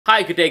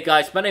Hi, good day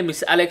guys, my name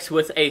is Alex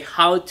with a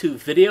how-to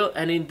video,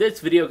 and in this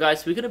video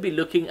guys we're going to be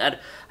looking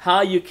at how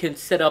you can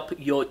set up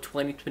your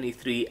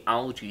 2023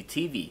 LG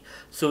TV.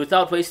 So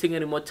without wasting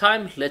any more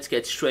time, let's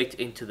get straight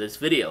into this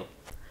video.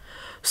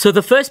 So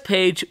the first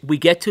page we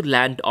get to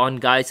land on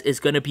guys is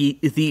going to be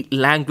the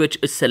language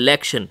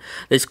selection.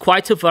 There's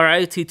quite a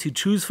variety to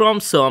choose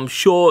from, so I'm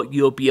sure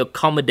you'll be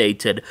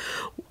accommodated.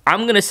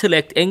 I'm going to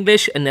select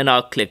English and then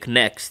I'll click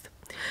next.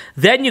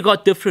 Then you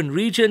got different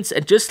regions,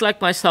 and just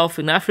like myself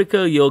in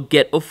Africa, you'll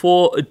get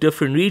 4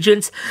 different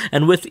regions,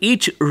 and with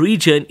each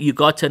region you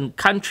got a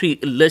country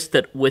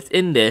listed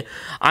within there.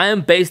 I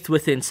am based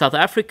within South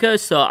Africa,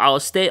 so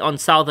I'll stay on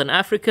Southern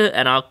Africa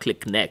and I'll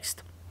click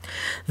next.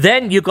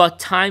 Then you got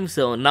time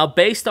zone. Now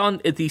based on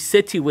the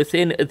city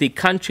within the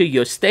country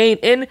you're staying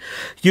in,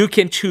 you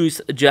can choose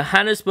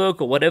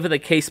Johannesburg or whatever the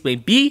case may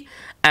be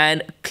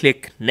and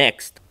click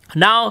next.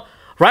 Now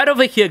right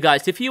over here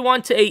guys, if you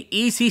want a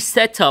easy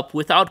setup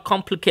without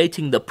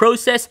complicating the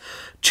process,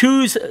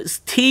 choose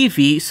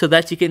TV so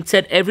that you can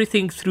set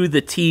everything through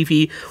the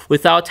TV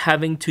without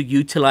having to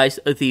utilize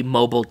the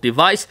mobile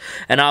device,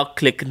 and I'll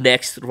click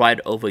next right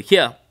over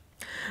here.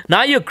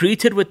 Now you're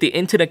greeted with the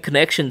internet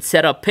connection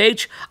setup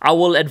page. I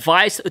will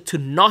advise to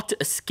not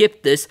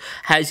skip this,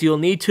 as you'll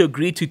need to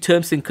agree to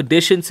terms and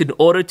conditions in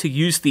order to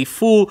use the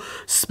full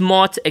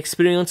smart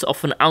experience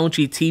of an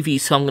LG TV.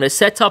 So I'm going to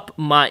set up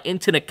my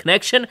internet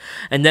connection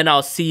and then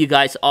I'll see you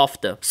guys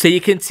after. So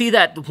you can see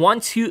that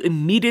once you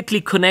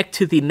immediately connect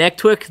to the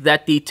network,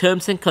 that the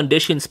terms and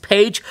conditions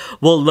page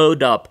will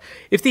load up.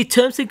 If the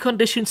terms and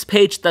conditions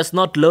page does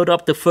not load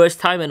up the first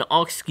time and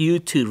asks you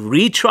to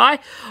retry,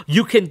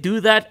 you can do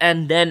that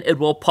and then it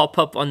will pop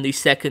up on the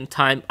second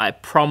time. I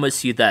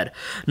promise you that.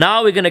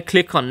 Now we're going to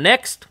click on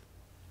next.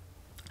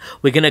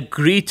 We're going to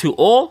agree to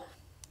all.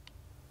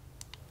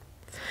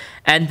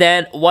 And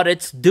then what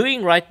it's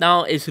doing right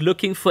now is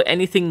looking for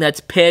anything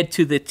that's paired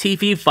to the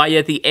TV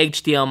via the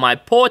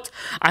HDMI port.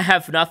 I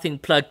have nothing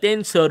plugged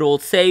in, so it will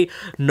say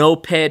no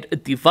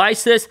paired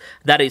devices.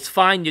 That is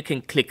fine. You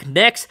can click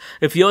next.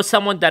 If you're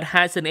someone that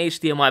has an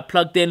HDMI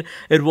plugged in,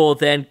 it will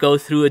then go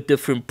through a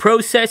different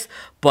process,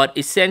 but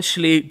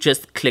essentially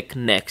just click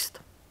next.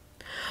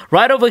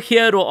 Right over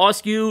here, it will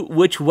ask you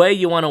which way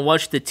you want to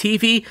watch the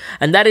TV,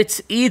 and that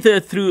it's either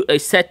through a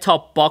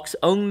set-top box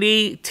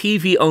only,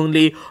 TV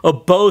only, or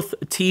both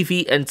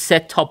TV and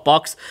set-top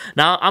box.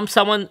 Now, I'm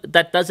someone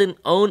that doesn't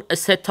own a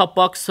set-top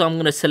box, so I'm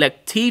going to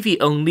select TV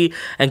only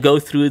and go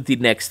through the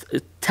next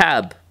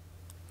tab.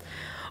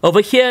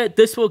 Over here,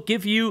 this will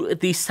give you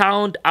the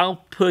sound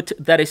output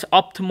that is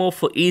optimal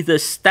for either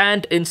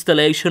stand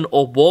installation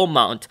or wall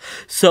mount.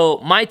 So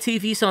my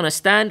TV is on a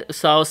stand,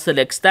 so I'll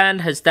select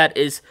stand, as that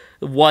is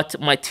what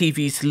my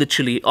TV is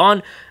literally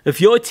on. If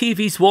your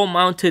TV is wall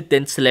mounted,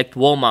 then select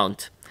wall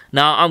mount.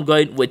 Now I'm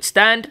going with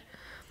stand.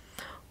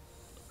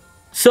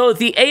 So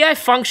the AI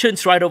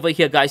functions right over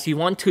here guys, you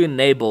want to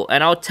enable,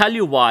 and I'll tell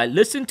you why.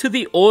 Listen to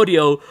the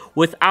audio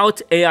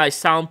without AI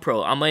Sound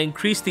Pro. I'm going to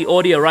increase the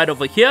audio right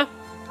over here.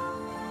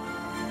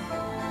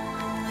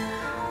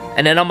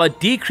 And then I'm going to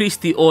decrease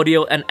the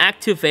audio and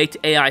activate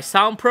AI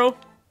Sound Pro.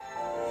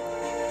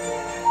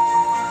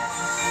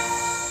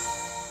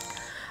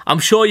 I'm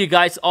sure you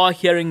guys are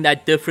hearing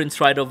that difference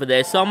right over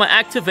there. So I'm going to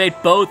activate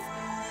both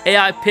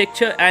AI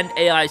Picture and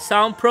AI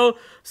Sound Pro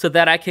so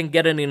that I can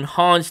get an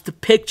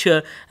enhanced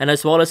picture and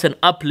as well as an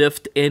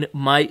uplift in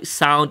my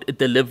sound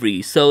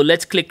delivery. So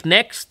let's click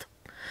next.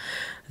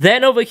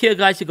 Then over here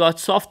guys, you got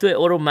software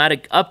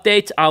automatic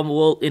updates. I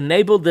will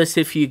enable this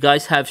if you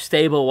guys have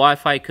stable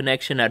Wi-Fi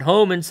connection at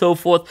home and so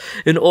forth,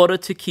 in order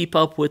to keep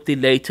up with the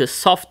latest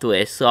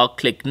software. So I'll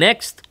click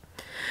next.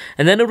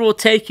 And then it will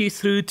take you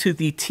through to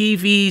the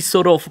TV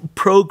sort of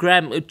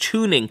program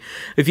tuning.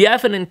 If you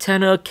have an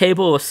antenna,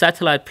 cable or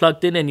satellite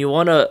plugged in and you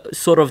want to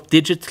sort of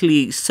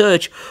digitally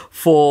search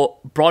for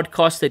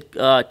broadcasted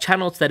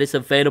channels that is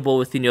available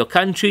within your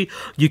country,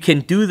 you can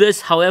do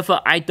this.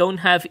 However, I don't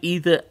have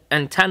either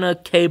antenna,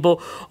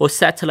 cable or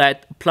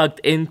satellite plugged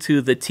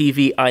into the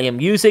TV I am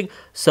using,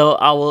 so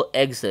I will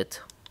exit.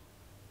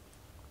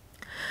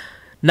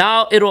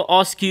 Now it will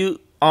ask you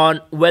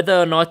on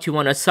whether or not you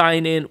want to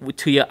sign in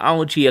to your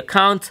LG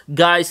account.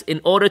 Guys,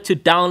 in order to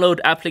download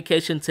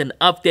applications and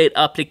update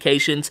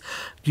applications,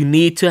 you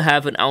need to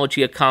have an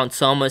LG account.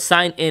 So I'm going to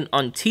sign in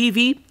on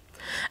TV,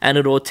 and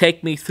it will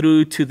take me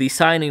through to the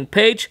sign-in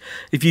page.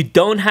 If you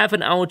don't have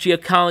an LG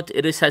account,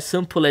 it is as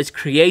simple as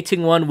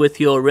creating one with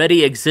your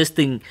already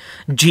existing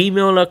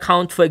Gmail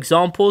account, for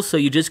example. So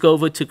you just go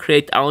over to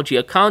create LG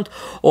account,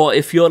 or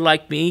if you're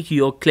like me,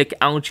 you'll click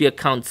LG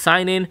account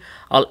sign in.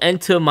 I'll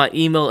enter my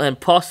email and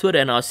password,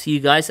 and I'll see you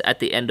guys at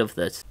the end of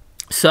this.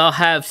 So I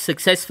have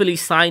successfully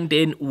signed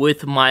in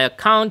with my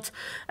account,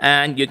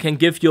 and you can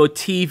give your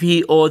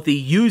TV or the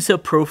user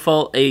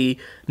profile a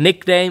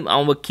nickname.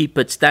 I will keep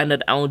it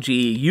standard LG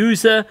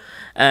user,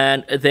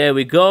 and there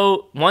we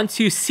go. Once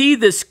you see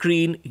the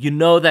screen, you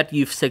know that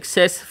you've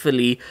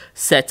successfully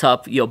set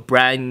up your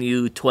brand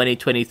new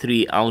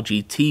 2023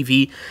 LG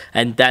TV,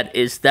 and that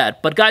is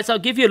that. But guys, I'll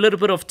give you a little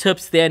bit of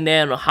tips there and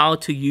there on how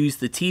to use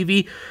the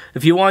TV.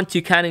 If you want,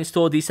 you can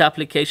install these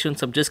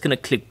applications. I'm just going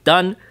to click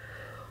done.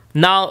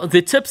 Now,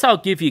 the tips I'll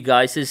give you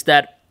guys is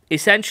that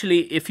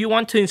essentially, if you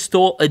want to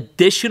install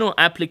additional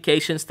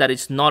applications that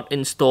is not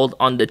installed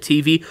on the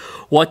TV,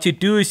 what you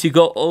do is you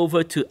go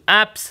over to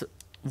apps.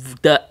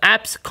 The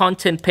apps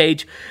content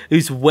page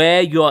is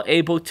where you are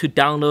able to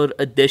download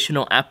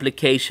additional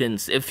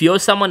applications. If you're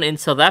someone in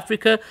South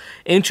Africa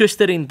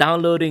interested in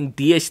downloading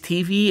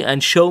DSTV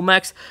and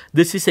Showmax,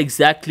 this is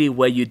exactly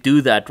where you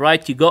do that,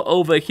 right? You go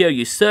over here,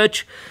 you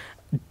search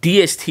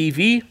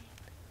DSTV.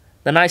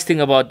 The nice thing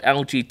about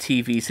LG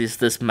TVs is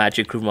this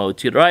magic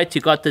remote, right?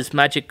 You got this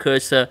magic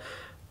cursor,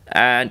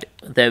 and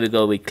there we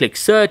go. We click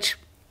search.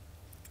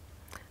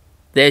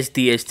 There's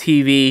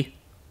DSTV,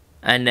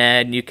 and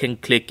then you can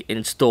click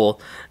install.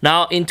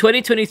 Now, in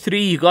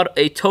 2023, you got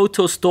a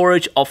total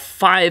storage of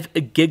 5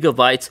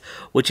 gigabytes,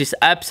 which is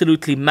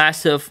absolutely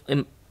massive.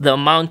 The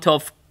amount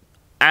of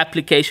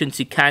applications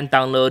you can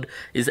download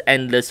is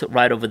endless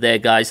right over there,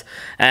 guys.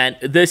 And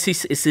this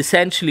is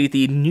essentially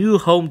the new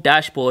home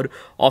dashboard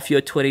of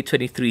your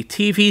 2023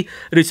 TV.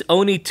 It is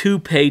only 2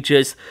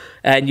 pages,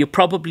 and you're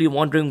probably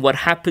wondering what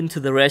happened to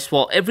the rest.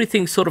 Well,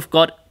 everything sort of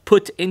got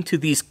put into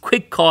these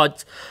quick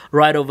cards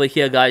right over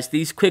here, guys.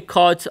 These quick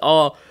cards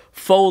are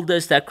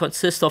folders that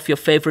consist of your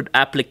favorite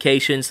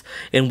applications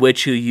in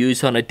which you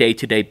use on a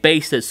day-to-day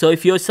basis. So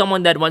if you're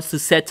someone that wants to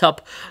set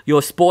up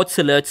your sports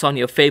alerts on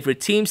your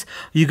favorite teams,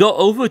 you go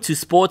over to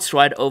sports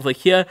right over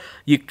here,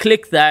 you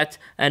click that,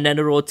 and then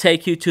it will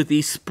take you to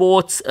the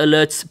sports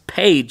alerts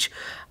page.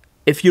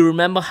 If you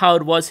remember how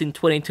it was in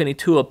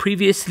 2022 or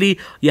previously,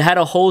 you had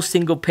a whole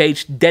single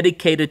page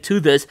dedicated to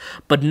this,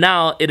 but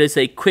now it is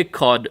a quick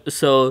card.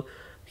 So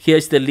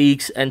here's the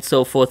leagues and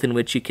so forth in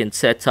which you can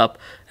set up,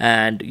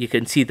 and you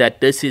can see that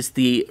this is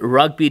the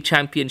rugby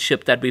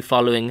championship that we're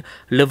following,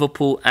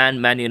 Liverpool and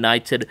Man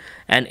United.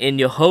 And in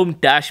your home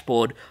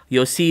dashboard,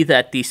 you'll see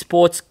that the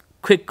sports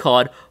quick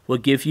card will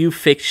give you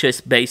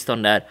fixtures based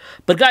on that.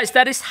 But guys,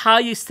 that is how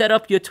you set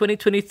up your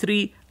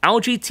 2023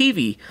 LG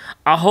TV.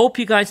 I hope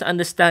you guys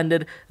understand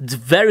it. It's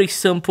very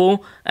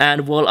simple,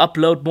 and we'll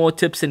upload more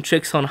tips and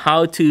tricks on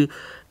how to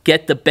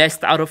get the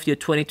best out of your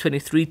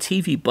 2023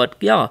 TV. But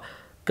yeah,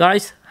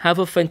 guys, have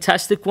a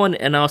fantastic one,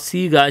 and I'll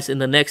see you guys in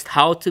the next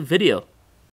how to video.